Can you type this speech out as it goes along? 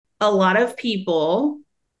a lot of people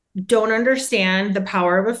don't understand the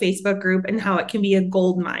power of a Facebook group and how it can be a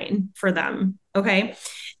gold mine for them. Okay.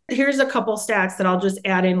 Here's a couple stats that I'll just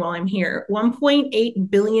add in while I'm here.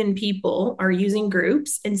 1.8 billion people are using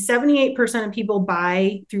groups, and 78% of people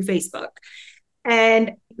buy through Facebook.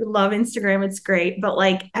 And love Instagram, it's great, but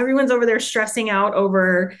like everyone's over there stressing out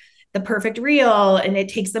over the perfect reel, and it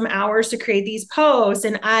takes them hours to create these posts.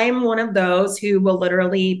 And I'm one of those who will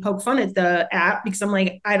literally poke fun at the app because I'm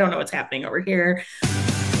like, I don't know what's happening over here.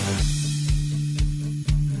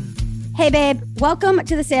 Hey, babe, welcome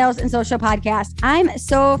to the Sales and Social Podcast. I'm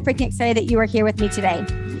so freaking excited that you are here with me today.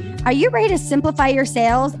 Are you ready to simplify your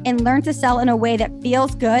sales and learn to sell in a way that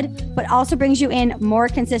feels good, but also brings you in more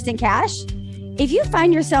consistent cash? If you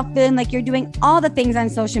find yourself feeling like you're doing all the things on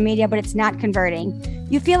social media, but it's not converting,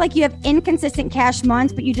 you feel like you have inconsistent cash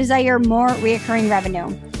months, but you desire more reoccurring revenue,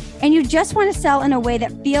 and you just want to sell in a way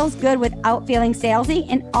that feels good without feeling salesy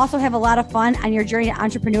and also have a lot of fun on your journey to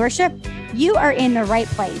entrepreneurship, you are in the right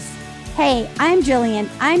place. Hey, I'm Jillian.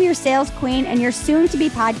 I'm your sales queen and your soon-to-be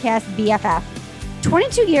podcast BFF.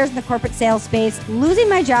 22 years in the corporate sales space, losing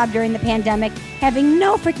my job during the pandemic, having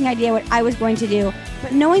no freaking idea what I was going to do,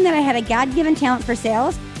 but knowing that I had a God-given talent for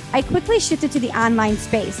sales, I quickly shifted to the online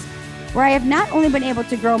space, where I have not only been able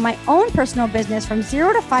to grow my own personal business from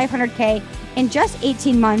 0 to 500K in just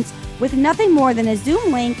 18 months with nothing more than a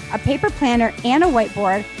Zoom link, a paper planner, and a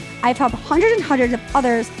whiteboard. I've helped hundreds and hundreds of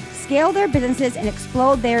others scale their businesses and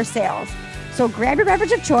explode their sales. So grab your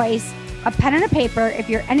beverage of choice, a pen and a paper if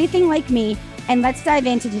you're anything like me, and let's dive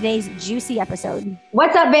into today's juicy episode.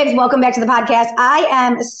 What's up, babes? Welcome back to the podcast. I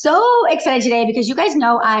am so excited today because you guys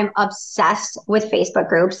know I'm obsessed with Facebook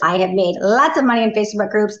groups. I have made lots of money in Facebook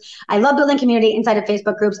groups. I love building community inside of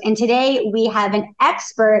Facebook groups. And today we have an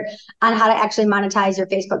expert on how to actually monetize your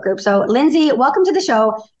Facebook group. So Lyndsi, welcome to the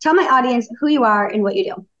show. Tell my audience who you are and what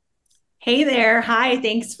you do. Hey there. Hi.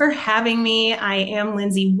 Thanks for having me. I am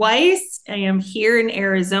Lyndsi Weise. I am here in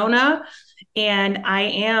Arizona, and I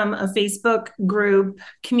am a Facebook group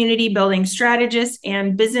community building strategist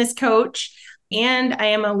and business coach. And I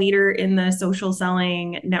am a leader in the social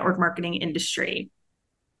selling network marketing industry.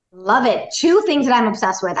 Love it. Two things that I'm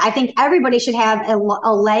obsessed with. I think everybody should have a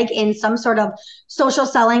leg in some sort of social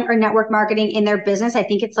selling or network marketing in their business. I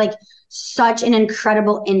think it's like such an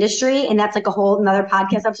incredible industry. And that's like a whole another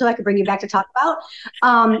podcast episode I could bring you back to talk about.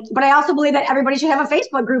 But I also believe that everybody should have a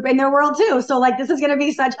Facebook group in their world too. So like, this is going to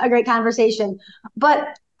be such a great conversation.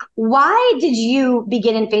 But why did you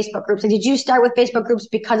begin in Facebook groups? Like, did you start with Facebook groups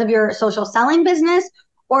because of your social selling business,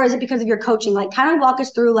 or is it because of your coaching? Like, kind of walk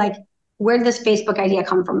us through like, where did this Facebook idea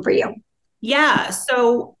come from for you? Yeah.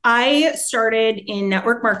 So I started in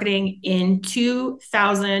network marketing in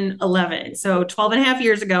 2011. So 12 and a half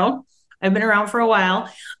years ago. I've been around for a while.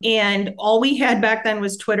 And all we had back then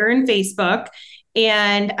was Twitter and Facebook.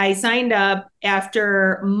 And I signed up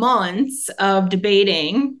after months of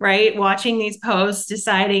debating, right? Watching these posts,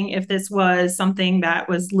 deciding if this was something that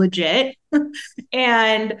was legit.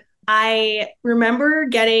 And I remember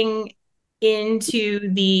getting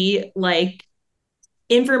into the like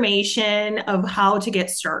information of how to get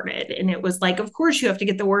started. And it was like, of course, you have to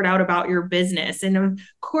get the word out about your business. And of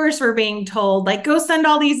course, we're being told, like, go send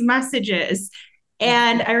all these messages.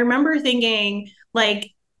 And I remember thinking, like,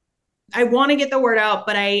 I want to get the word out,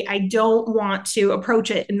 but I don't want to approach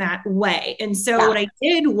it in that way. And so what I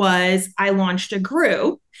did was I launched a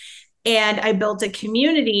group. And I built a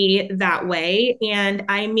community that way. And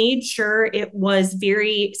I made sure it was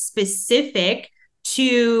very specific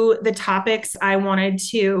to the topics I wanted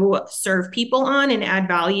to serve people on and add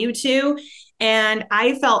value to. And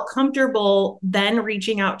I felt comfortable then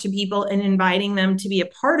reaching out to people and inviting them to be a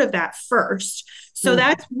part of that first. So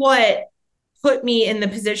that's what put me in the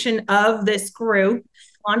position of this group,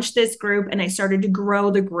 launched this group, and I started to grow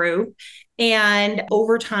the group. And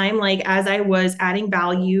over time, like as I was adding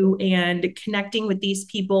value and connecting with these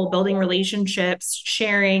people, building relationships,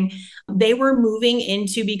 sharing, they were moving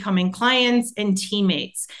into becoming clients and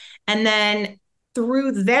teammates. And then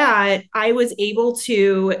through that, I was able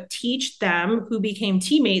to teach them who became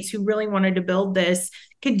teammates who really wanted to build this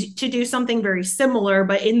to do something very similar,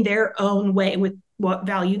 but in their own way with what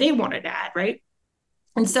value they wanted to add, right?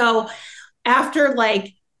 And so after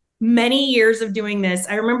like many years of doing this,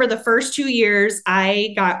 I remember the first 2 years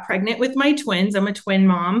I got pregnant with my twins. I'm a twin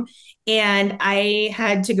mom, and I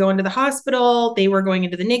had to go into the hospital. They were going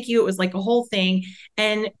into the NICU. It was like a whole thing.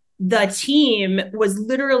 And the team was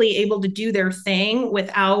literally able to do their thing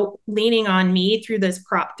without leaning on me through this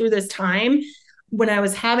time when I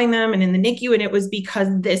was having them and in the NICU. And it was because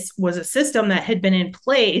this was a system that had been in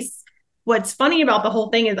place what's funny about the whole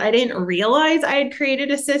thing is I didn't realize I had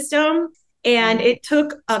created a system. And it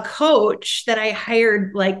took a coach that I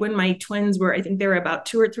hired like when my twins were, I think they were about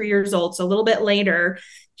 2 or 3 years old. So a little bit later,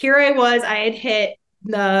 here I was, I had hit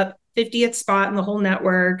the 50th spot in the whole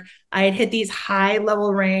network. I had hit these high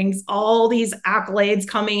level ranks, all these accolades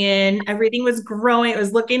coming in. Everything was growing. It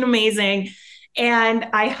was looking amazing. And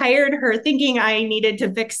I hired her thinking I needed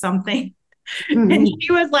to fix something. And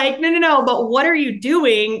she was like, no, but what are you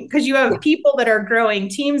doing? Because you have people that are growing,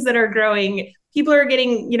 teams that are growing, people are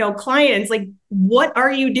getting, clients. Like, what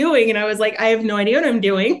are you doing? And I was like, I have no idea what I'm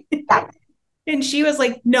doing. And she was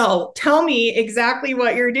like, no, tell me exactly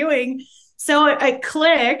what you're doing. So I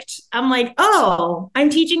clicked. I'm like, oh, I'm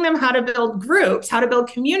teaching them how to build groups, how to build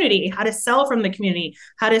community, how to sell from the community,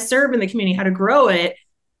 how to serve in the community, how to grow it.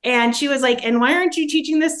 And she was like, and why aren't you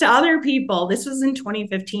teaching this to other people? This was in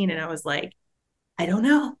 2015. And I was like, I don't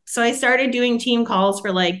know. So I started doing team calls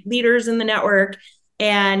for like leaders in the network.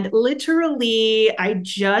 And literally, I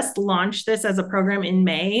just launched this as a program in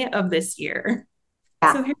May of this year.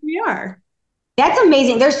 Yeah. So here we are. That's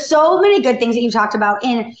amazing. There's so many good things that you talked about.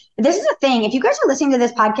 And this is the thing. If you guys are listening to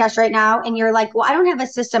this podcast right now and you're like, well, I don't have a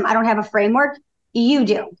system, I don't have a framework, you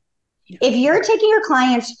do. Yeah. If you're taking your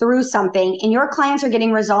clients through something and your clients are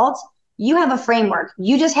getting results, you have a framework.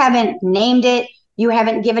 You just haven't named it. You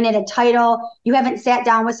haven't given it a title. You haven't sat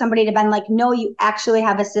down with somebody to been like, no, you actually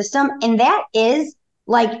have a system. And that is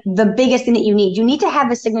like the biggest thing that you need. You need to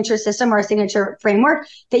have a signature system or a signature framework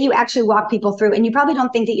that you actually walk people through. And you probably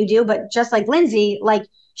don't think that you do, but just like Lyndsi, like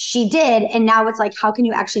she did. And now it's like, how can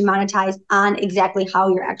you actually monetize on exactly how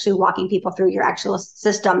you're actually walking people through your actual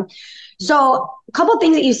system? So a couple of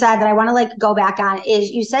things that you said that I want to like go back on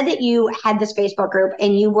is you said that you had this Facebook group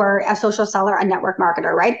and you were a social seller, a network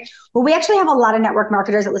marketer, right? Well, we actually have a lot of network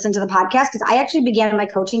marketers that listen to the podcast because I actually began my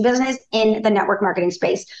coaching business in the network marketing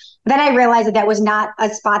space. Then I realized that that was not a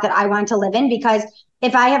spot that I wanted to live in because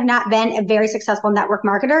if I have not been a very successful network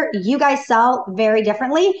marketer, you guys sell very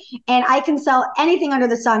differently and I can sell anything under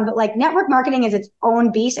the sun, but like network marketing is its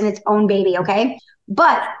own beast and its own baby. Okay.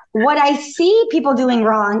 But what I see people doing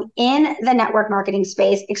wrong in the network marketing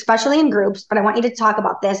space, especially in groups, but I want you to talk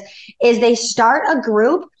about this, is they start a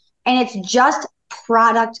group and it's just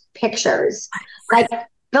product pictures, like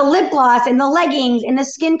the lip gloss and the leggings and the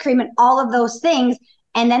skin cream and all of those things.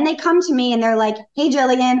 And then they come to me and they're like, hey,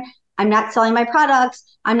 Jillian, I'm not selling my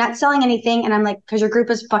products. I'm not selling anything. And I'm like, because your group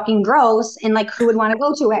is fucking gross. And like, who would want to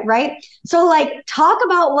go to it? Right. So like, talk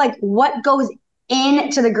about like what goes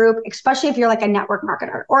into the group, especially if you're like a network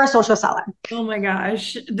marketer or a social seller. Oh my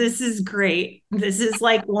gosh, this is great. This is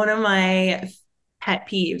like one of my pet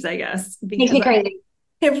peeves, I guess. Makes me crazy.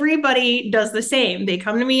 Everybody does the same. They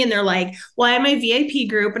come to me and they're like, well, I'm a VIP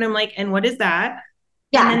group. And I'm like, and what is that?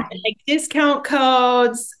 Yeah. And then like discount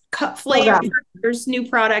codes, cut flavors, new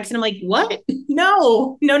products. And I'm like, what?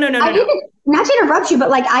 No. Not to interrupt you, but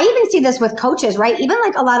like, I even see this with coaches, right? Even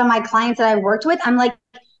like a lot of my clients that I worked with, I'm like,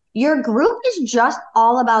 your group is just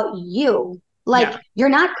all about you. Like you're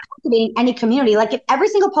not cultivating any community. Like if every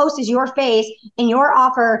single post is your face and your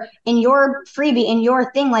offer and your freebie and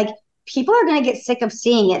your thing, like people are going to get sick of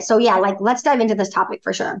seeing it. So yeah, like let's dive into this topic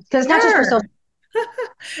for sure. Because it's not just for social.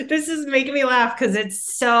 This is making me laugh because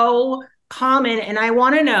it's so common. And I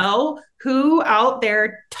want to know who out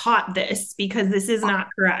there taught this because this is not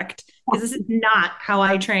correct. Because this is not how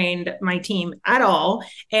I trained my team at all.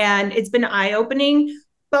 And it's been eye-opening.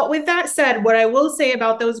 But with that said, what I will say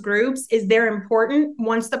about those groups is they're important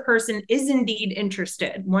once the person is indeed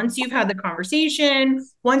interested. Once you've had the conversation,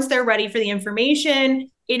 once they're ready for the information,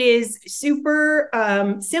 it is super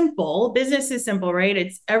simple. Business is simple, right?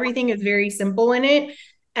 Everything is very simple in it.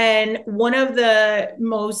 And one of the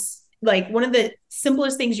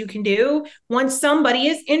simplest things you can do once somebody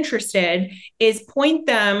is interested is point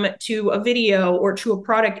them to a video or to a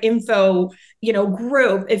product info,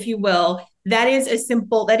 group, if you will. That is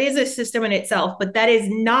a system in itself, but that is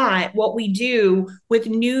not what we do with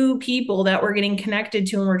new people that we're getting connected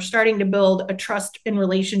to and we're starting to build a trust and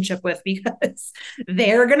relationship with because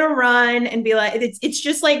they're going to run and be like, it's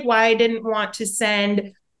just like why I didn't want to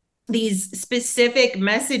send these specific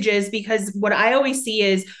messages because what I always see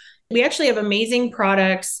is we actually have amazing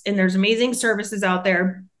products and there's amazing services out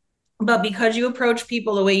there, but because you approach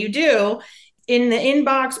people the way you do in the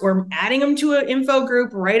inbox or adding them to an info group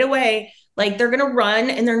right away, like they're going to run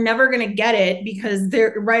and they're never going to get it because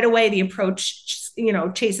they're right away, the approach,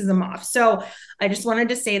 chases them off. So I just wanted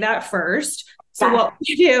to say that first. So what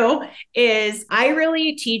we do is I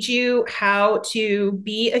really teach you how to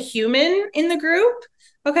be a human in the group.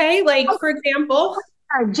 Okay. Like for example,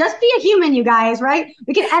 just be a human, you guys, right?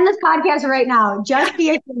 We can end this podcast right now. Just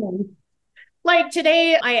be a human. like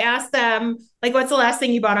today I asked them, like, what's the last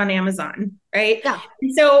thing you bought on Amazon? Right. Yeah.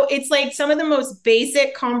 And so it's like some of the most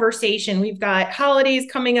basic conversation. We've got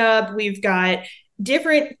holidays coming up. We've got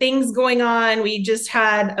different things going on. We just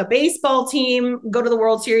had a baseball team go to the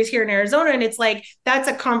World Series here in Arizona. And it's like, that's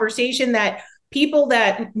a conversation that people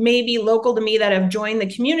that may be local to me that have joined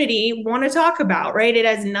the community want to talk about, right? It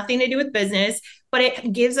has nothing to do with business, but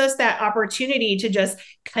it gives us that opportunity to just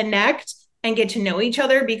connect and get to know each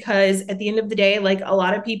other, because at the end of the day, like, a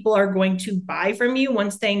lot of people are going to buy from you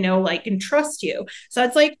once they know, like, and trust you. So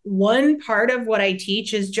it's like one part of what I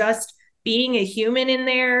teach is just being a human in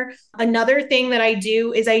there. Another thing that I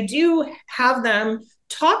do is I do have them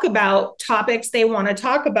talk about topics they want to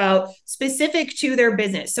talk about specific to their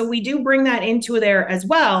business. So we do bring that into there as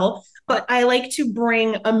well. But I like to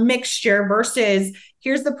bring a mixture versus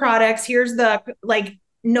here's the products, here's the, like,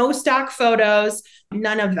 no stock photos,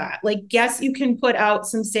 none of that. Like, yes, you can put out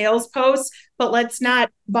some sales posts, but let's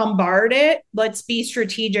not bombard it. Let's be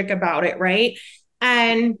strategic about it, right?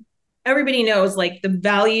 And everybody knows, like, the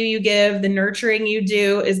value you give, the nurturing you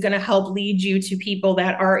do is going to help lead you to people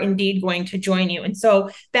that are indeed going to join you. And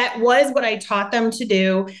so that was what I taught them to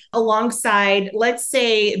do alongside, let's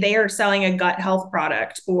say they are selling a gut health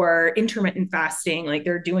product or intermittent fasting, like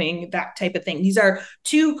they're doing that type of thing. These are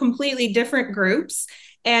two completely different groups.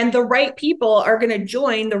 And the right people are going to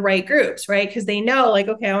join the right groups, right? Because they know, like,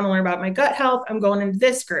 okay, I want to learn about my gut health. I'm going into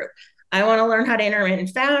this group. I want to learn how to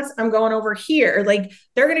intermittent fast. I'm going over here. Like,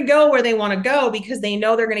 they're going to go where they want to go because they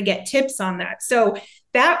know they're going to get tips on that. So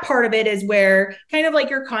that part of it is where kind of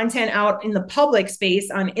like your content out in the public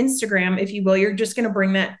space on Instagram, if you will, you're just going to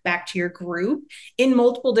bring that back to your group in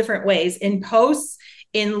multiple different ways, in posts,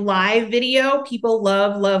 in live video. People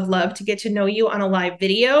love to get to know you on a live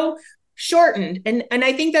video, shortened. And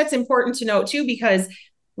I think that's important to note too, because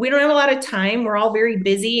we don't have a lot of time. We're all very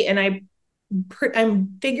busy. And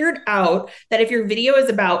I'm figured out that if your video is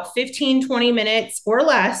about 15, 20 minutes or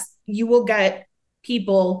less, you will get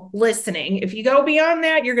people listening. If you go beyond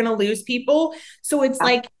that, you're going to lose people. So it's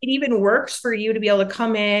like, it even works for you to be able to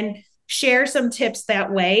come in, share some tips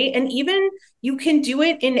that way. And even you can do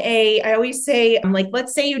it in I always say, like,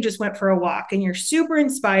 let's say you just went for a walk and you're super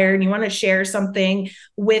inspired and you want to share something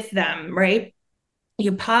with them, right?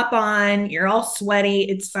 You pop on, you're all sweaty,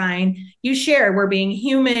 it's fine. You share, we're being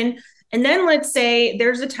human. And then let's say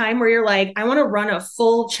there's a time where you're like, I want to run a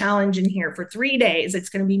full challenge in here for 3 days. It's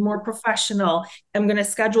going to be more professional. I'm going to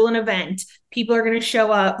schedule an event. People are going to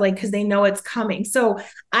show up, like, because they know it's coming. So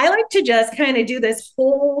I like to just kind of do this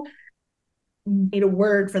whole, need a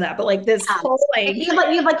word for that, but like this whole, like, you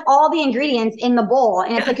have like all the ingredients in the bowl.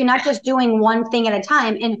 And it's like, you're not just doing one thing at a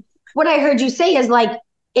time. And what I heard you say is like,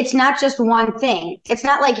 it's not just one thing. It's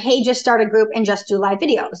not like, hey, just start a group and just do live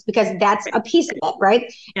videos, because that's a piece of it, right?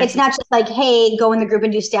 Yeah. It's not just like, hey, go in the group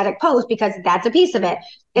and do static posts, because that's a piece of it.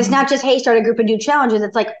 It's not just, hey, start a group and do challenges.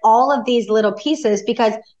 It's like all of these little pieces,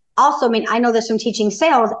 because also, I mean, I know this from teaching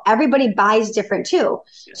sales, everybody buys different too.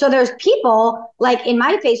 So there's people like in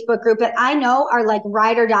my Facebook group that I know are like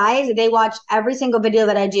ride or dies. They watch every single video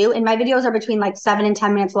that I do. And my videos are between like 7 and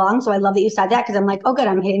 10 minutes long. So I love that you said that, because I'm like, oh, good,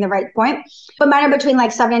 I'm hitting the right point. But mine are between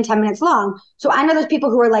like 7 and 10 minutes long. So I know there's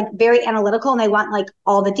people who are like very analytical and they want like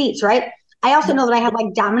all the deets, right? I also know that I have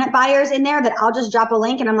like dominant buyers in there that I'll just drop a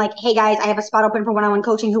link and I'm like, hey guys, I have a spot open for one-on-one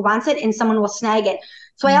coaching, who wants it? And someone will snag it.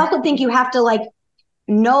 So I also think you have to like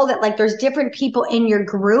know that like there's different people in your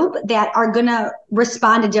group that are going to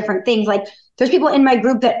respond to different things. Like there's people in my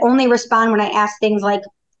group that only respond when I ask things like,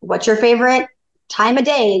 what's your favorite time of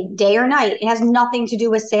day, day or night? It has nothing to do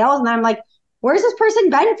with sales. And I'm like, where's this person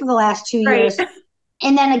been for the last 2 years? Right.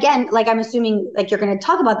 And then again, like, I'm assuming like you're going to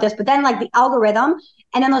talk about this, but then like the algorithm,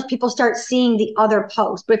 and then those people start seeing the other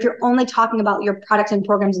posts. But if you're only talking about your products and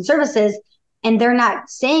programs and services and they're not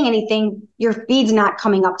saying anything, your feed's not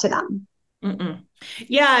coming up to them. Mm-mm.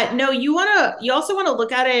 Yeah, no, you also want to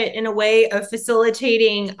look at it in a way of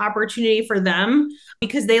facilitating opportunity for them,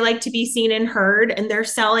 because they like to be seen and heard, and they're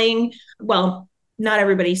selling. Well, not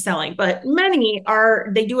everybody's selling, but many are,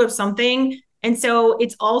 they do have something. And so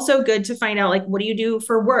it's also good to find out, like, what do you do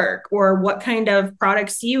for work, or what kind of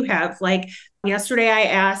products do you have? Like yesterday I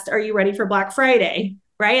asked, are you ready for Black Friday?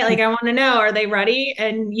 Right? Like, I want to know, are they ready?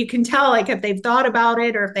 And you can tell like if they've thought about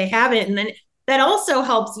it or if they haven't. And then that also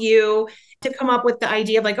helps you to come up with the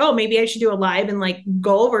idea of like, oh, maybe I should do a live and like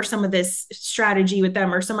go over some of this strategy with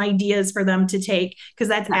them or some ideas for them to take, because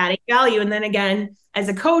that's adding value. And then again, as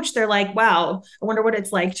a coach, they're like, wow, I wonder what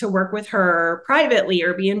it's like to work with her privately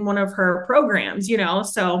or be in one of her programs, you know?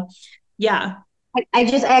 So yeah.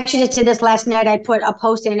 I actually just did this last night. I put a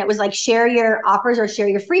post in and it was like, share your offers or share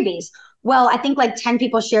your freebies. well, I think like 10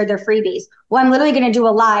 people shared their freebies. Well, I'm literally going to do a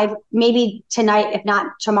live maybe tonight, if not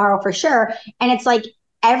tomorrow for sure. And it's like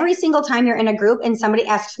every single time you're in a group and somebody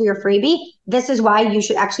asks for your freebie, this is why you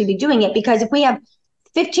should actually be doing it. Because if we have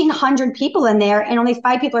 1,500 people in there and only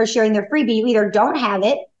 5 people are sharing their freebie, you either don't have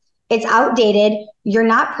it, it's outdated, you're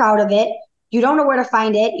not proud of it, you don't know where to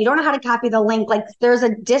find it, you don't know how to copy the link. Like there's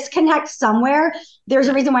a disconnect somewhere. There's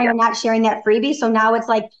a reason why you're not sharing that freebie. So now it's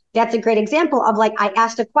like, that's a great example of like, I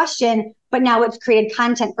asked a question, but now it's created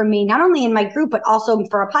content for me, not only in my group, but also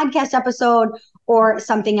for a podcast episode or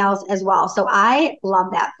something else as well. So I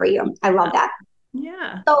love that for you. I love that.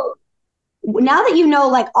 Yeah. So now that you know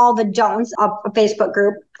like all the don'ts of a Facebook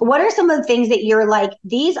group, what are some of the things that you're like,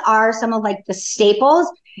 these are some of like the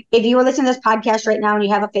staples? If you were listening to this podcast right now and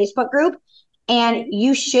you have a Facebook group and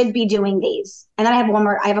you should be doing these. And then I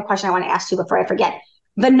have a question I want to ask you before I forget.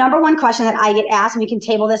 The number one question that I get asked, and we can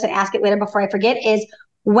table this and ask it later before I forget, is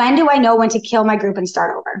when do I know when to kill my group and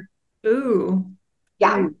start over? Ooh.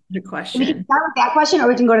 Yeah. Ooh, good question. We can start with that question or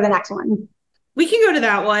we can go to the next one. We can go to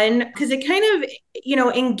that one because it kind of,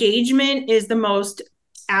 engagement is the most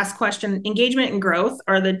asked question. Engagement and growth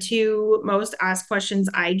are the two most asked questions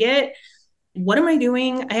I get. What am I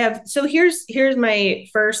doing? So here's my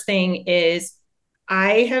first thing is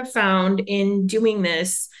I have found in doing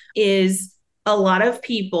this is a lot of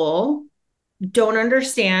people don't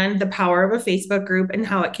understand the power of a Facebook group and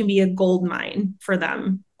how it can be a gold mine for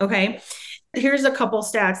them. Okay. Here's a couple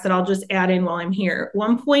stats that I'll just add in while I'm here.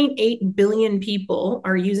 1.8 billion people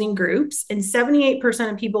are using groups, and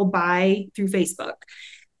 78% of people buy through Facebook.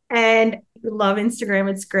 And I love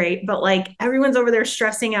Instagram. It's great. But like everyone's over there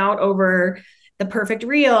stressing out over the perfect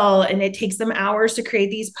reel, and it takes them hours to create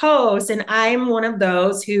these posts. And I'm one of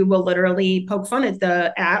those who will literally poke fun at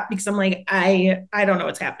the app because I'm like, I don't know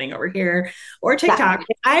what's happening over here, or TikTok.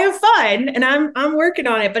 I have fun and I'm working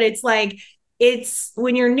on it, but it's like, it's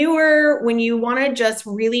when you're newer, when you want to just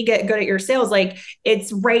really get good at your sales, like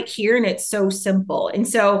it's right here and it's so simple. And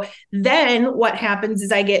so then what happens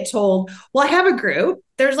is I get told, well, I have a group.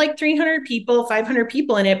 There's like 300 people, 500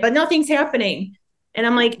 people in it, but nothing's happening. And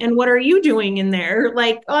I'm like, and what are you doing in there?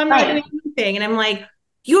 Like, oh, I'm not doing anything. And I'm like,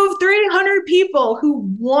 you have 300 people who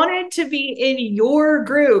wanted to be in your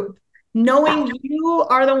group, knowing you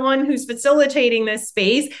are the one who's facilitating this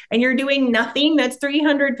space and you're doing nothing. That's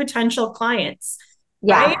 300 potential clients.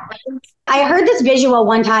 Yeah. Right? I heard this visual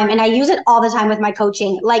one time and I use it all the time with my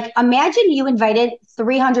coaching. Like imagine you invited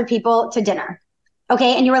 300 people to dinner.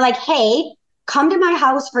 Okay. And you were like, hey, come to my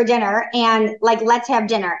house for dinner and like, let's have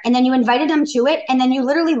dinner. And then you invited them to it. And then you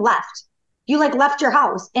literally left. You like left your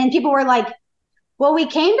house and people were like, well, we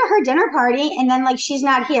came to her dinner party and then like, she's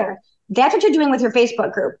not here. That's what you're doing with your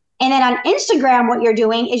Facebook group. And then on Instagram, what you're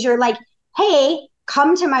doing is you're like, hey,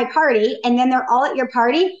 come to my party. And then they're all at your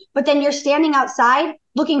party, but then you're standing outside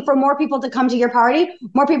looking for more people to come to your party,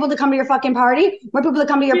 more people to come to your fucking party, more people to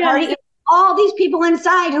come to your party. All these people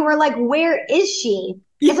inside who are like, where is she?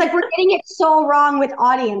 It's like we're getting it so wrong with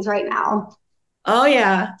audience right now. Oh,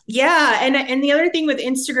 yeah. Yeah. And the other thing with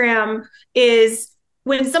Instagram is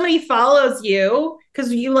when somebody follows you,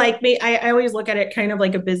 because you like me, I always look at it kind of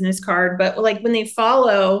like a business card, but like when they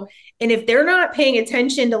follow, and if they're not paying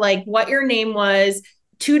attention to like what your name was,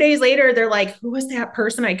 2 days later, they're like, who was that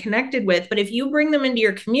person I connected with? But if you bring them into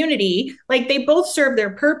your community, like they both serve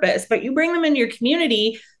their purpose, but you bring them into your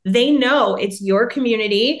community, they know it's your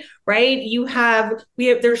community, right?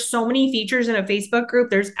 There's so many features in a Facebook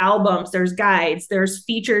group. There's albums, there's guides, there's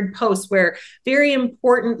featured posts where very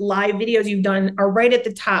important live videos you've done are right at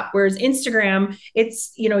the top. Whereas Instagram,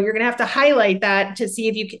 it's, you're going to have to highlight that to see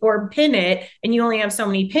if you can, or pin it, and you only have so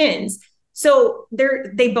many pins. So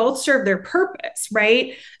they both serve their purpose,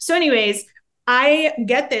 right? So anyways, I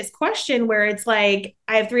get this question where it's like,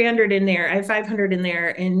 I have 300 in there, I have 500 in there.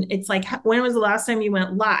 And it's like, when was the last time you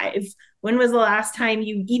went live? When was the last time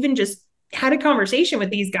you even just had a conversation with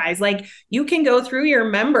these guys? Like you can go through your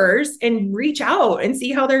members and reach out and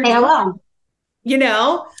see how they're doing.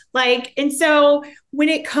 And so when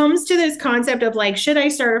it comes to this concept of like, should I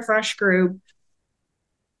start a fresh group?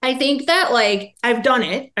 I think that like I've done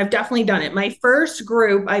it. I've definitely done it. My first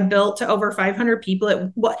group I built to over 500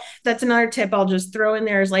 people. That's another tip I'll just throw in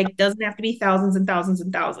there is like, doesn't have to be thousands and thousands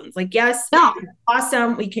and thousands. Like, yes,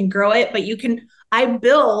 awesome. We can grow it, but I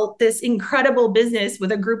built this incredible business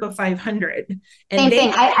with a group of 500. Same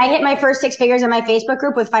thing. I hit my first 6 figures in my Facebook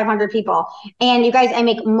group with 500 people. And you guys, I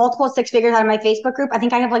make multiple 6 figures out of my Facebook group. I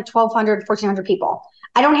think I have like 1,200, 1,400 people.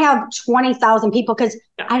 I don't have 20,000 people because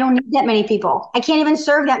I don't need that many people. I can't even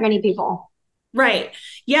serve that many people. Right.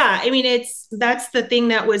 Yeah. I mean, that's the thing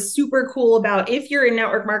that was super cool about if you're in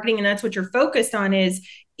network marketing and that's what you're focused on is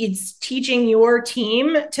it's teaching your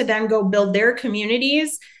team to then go build their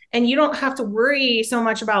communities. And you don't have to worry so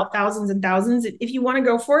much about thousands and thousands. If you want to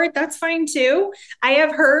go for it, that's fine too. I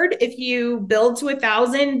have heard if you build to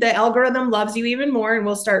 1,000, the algorithm loves you even more and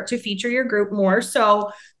will start to feature your group more.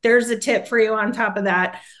 So there's a tip for you on top of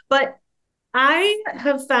that. But I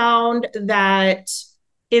have found that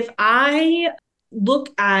if I look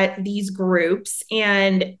at these groups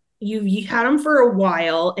and you had them for a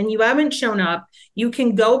while and you haven't shown up, you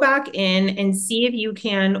can go back in and see if you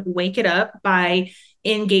can wake it up by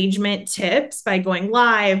engagement tips, by going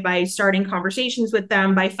live, by starting conversations with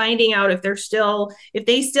them, by finding out if they still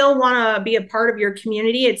want to be a part of your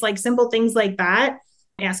community. It's like simple things like that,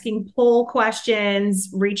 asking poll questions,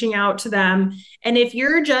 reaching out to them. And if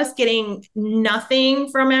you're just getting nothing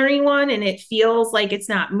from anyone and it feels like it's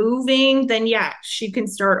not moving, then yeah, she can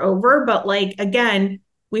start over. But like, again,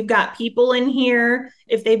 we've got people in here,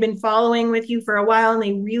 if they've been following with you for a while and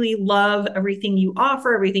they really love everything you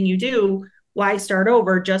offer, everything you do, why start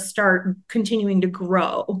over? Just start continuing to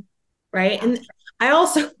grow, right? And I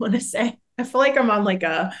also want to say, I feel like I'm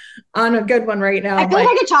on a good one right now. I feel like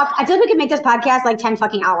I feel like we could make this podcast like 10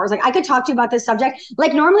 fucking hours. Like I could talk to you about this subject.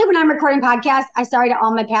 Like normally when I'm recording podcasts, I sorry to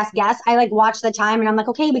all my past guests. I like watch the time and I'm like,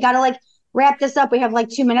 okay, we got to like wrap this up. We have like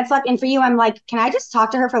 2 minutes left. And for you, I'm like, can I just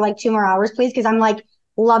talk to her for like 2 more hours, please? Because I'm like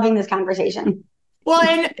loving this conversation. Well,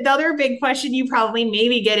 and the other big question you probably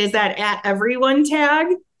maybe get is that @everyone tag.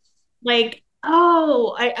 Like,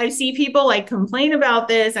 oh, I see people like complain about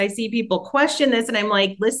this. I see people question this. And I'm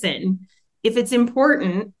like, listen, if it's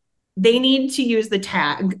important, they need to use the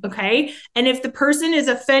tag. Okay. And if the person is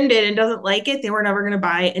offended and doesn't like it, they were never going to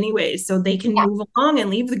buy it anyways. So they can move along and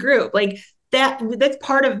leave the group. Like that's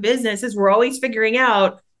part of business, is we're always figuring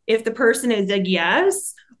out if the person is a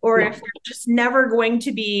yes, or if they're just never going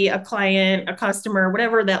to be a client, a customer,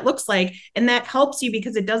 whatever that looks like. And that helps you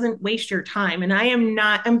because it doesn't waste your time. And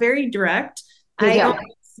I'm very direct. I don't like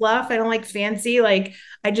fluff. I don't like fancy. Like,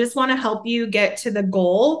 I just want to help you get to the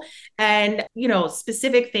goal and,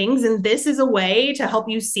 specific things. And this is a way to help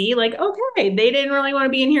you see like, okay, they didn't really want to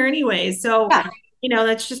be in here anyway. So,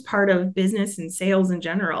 that's just part of business and sales in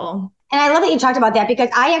general. And I love that you talked about that, because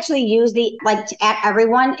I actually use the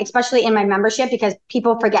 @everyone, especially in my membership, because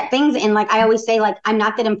people forget things. And like, I always say, like, I'm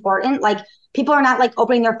not that important. Like, people are not like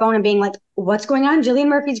opening their phone and being like, what's going on in Jillian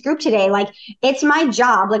Murphy's group today? Like, it's my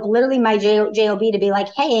job, like literally my job to be like,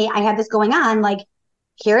 hey, I have this going on. Like,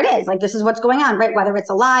 here it is. Like, this is what's going on, right? Whether it's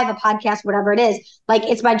a live, a podcast, whatever it is, like,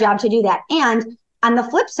 it's my job to do that. And on the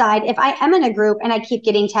flip side, if I am in a group and I keep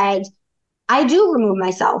getting tagged, I do remove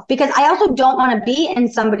myself, because I also don't want to be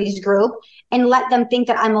in somebody's group and let them think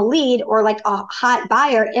that I'm a lead or like a hot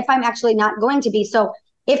buyer if I'm actually not going to be. So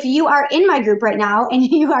if you are in my group right now and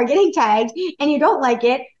you are getting tagged and you don't like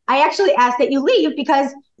it, I actually ask that you leave,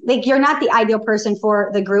 because like, you're not the ideal person for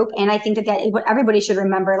the group. And I think that is what everybody should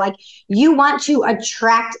remember. Like, you want to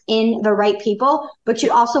attract in the right people, but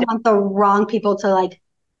you also want the wrong people to like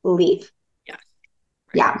leave. Yeah.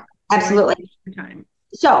 Yeah, absolutely.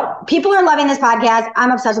 So people are loving this podcast.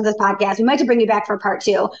 I'm obsessed with this podcast. We might have to bring you back for part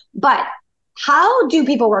 2, but how do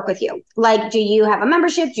people work with you? Like, do you have a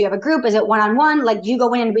membership? Do you have a group? Is it one-on-one? Like, do you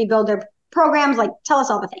go in and rebuild their programs? Like, tell us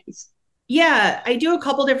all the things. Yeah, I do a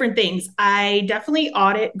couple different things. I definitely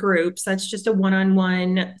audit groups. That's just a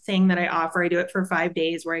one-on-one thing that I offer. I do it for 5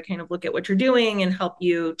 days where I kind of look at what you're doing and help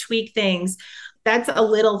you tweak things. That's a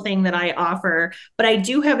little thing that I offer, but I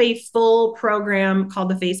do have a full program called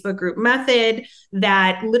the Facebook Group Method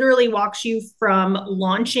that literally walks you from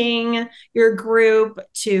launching your group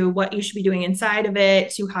to what you should be doing inside of it,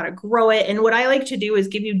 to how to grow it. And what I like to do is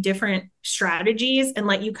give you different strategies and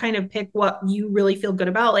let you kind of pick what you really feel good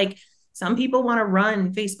about. Like, some people want to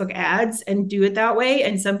run Facebook ads and do it that way,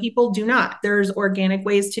 and some people do not. There's organic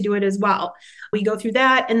ways to do it as well. We go through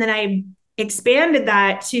that, and then I expanded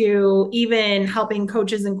that to even helping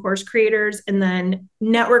coaches and course creators and then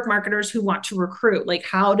network marketers who want to recruit. Like,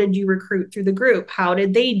 how did you recruit through the group? How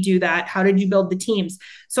did they do that? How did you build the teams?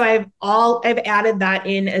 So I've added that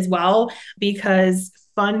in as well, because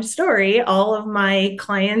fun story, all of my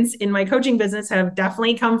clients in my coaching business have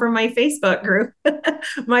definitely come from my Facebook group,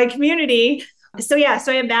 my community. So yeah,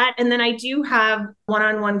 so I have that. And then I do have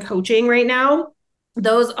one-on-one coaching right now.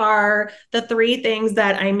 Those are the 3 things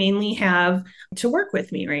that I mainly have to work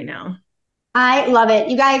with me right now. I love it.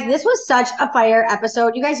 You guys, this was such a fire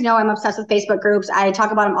episode. You guys know I'm obsessed with Facebook groups. I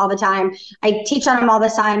talk about them all the time. I teach on them all the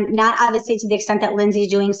time, not obviously to the extent that Lyndsi's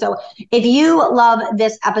doing. So if you love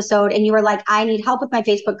this episode and you are like, I need help with my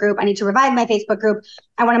Facebook group, I need to revive my Facebook group,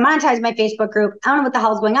 I want to monetize my Facebook group, I don't know what the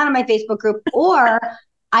hell is going on in my Facebook group, or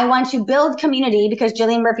I want to build community because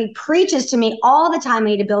Jillian Murphy preaches to me all the time,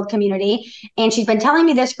 I need to build community. And she's been telling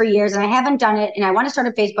me this for years and I haven't done it. And I want to start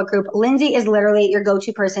a Facebook group. Lyndsi is literally your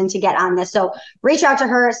go-to person to get on this. So reach out to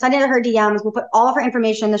her, send it to her DMs. We'll put all of her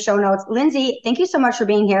information in the show notes. Lyndsi, thank you so much for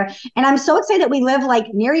being here. And I'm so excited that we live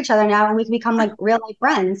like near each other now and we can become like real life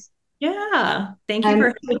friends. Yeah. Thank you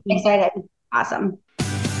for having me. Excited. Awesome.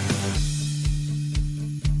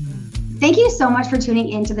 Thank you so much for tuning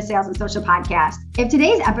into the Sales and Social Podcast. If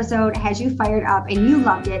today's episode has you fired up and you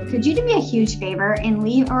loved it, could you do me a huge favor and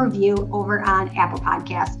leave a review over on Apple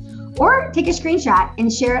Podcasts? Or take a screenshot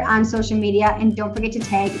and share it on social media, and don't forget to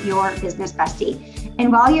tag your business bestie.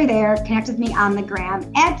 And while you're there, connect with me on the gram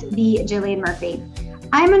at the Jillian Murphy.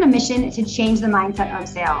 I'm on a mission to change the mindset of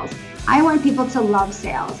sales. I want people to love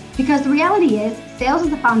sales because the reality is sales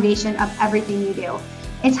is the foundation of everything you do.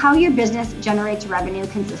 It's how your business generates revenue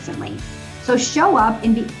consistently. So show up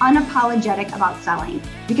and be unapologetic about selling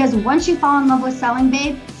because once you fall in love with selling,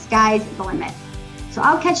 babe, sky's the limit. So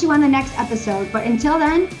I'll catch you on the next episode. But until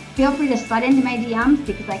then, feel free to slide into my DMs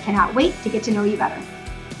because I cannot wait to get to know you better.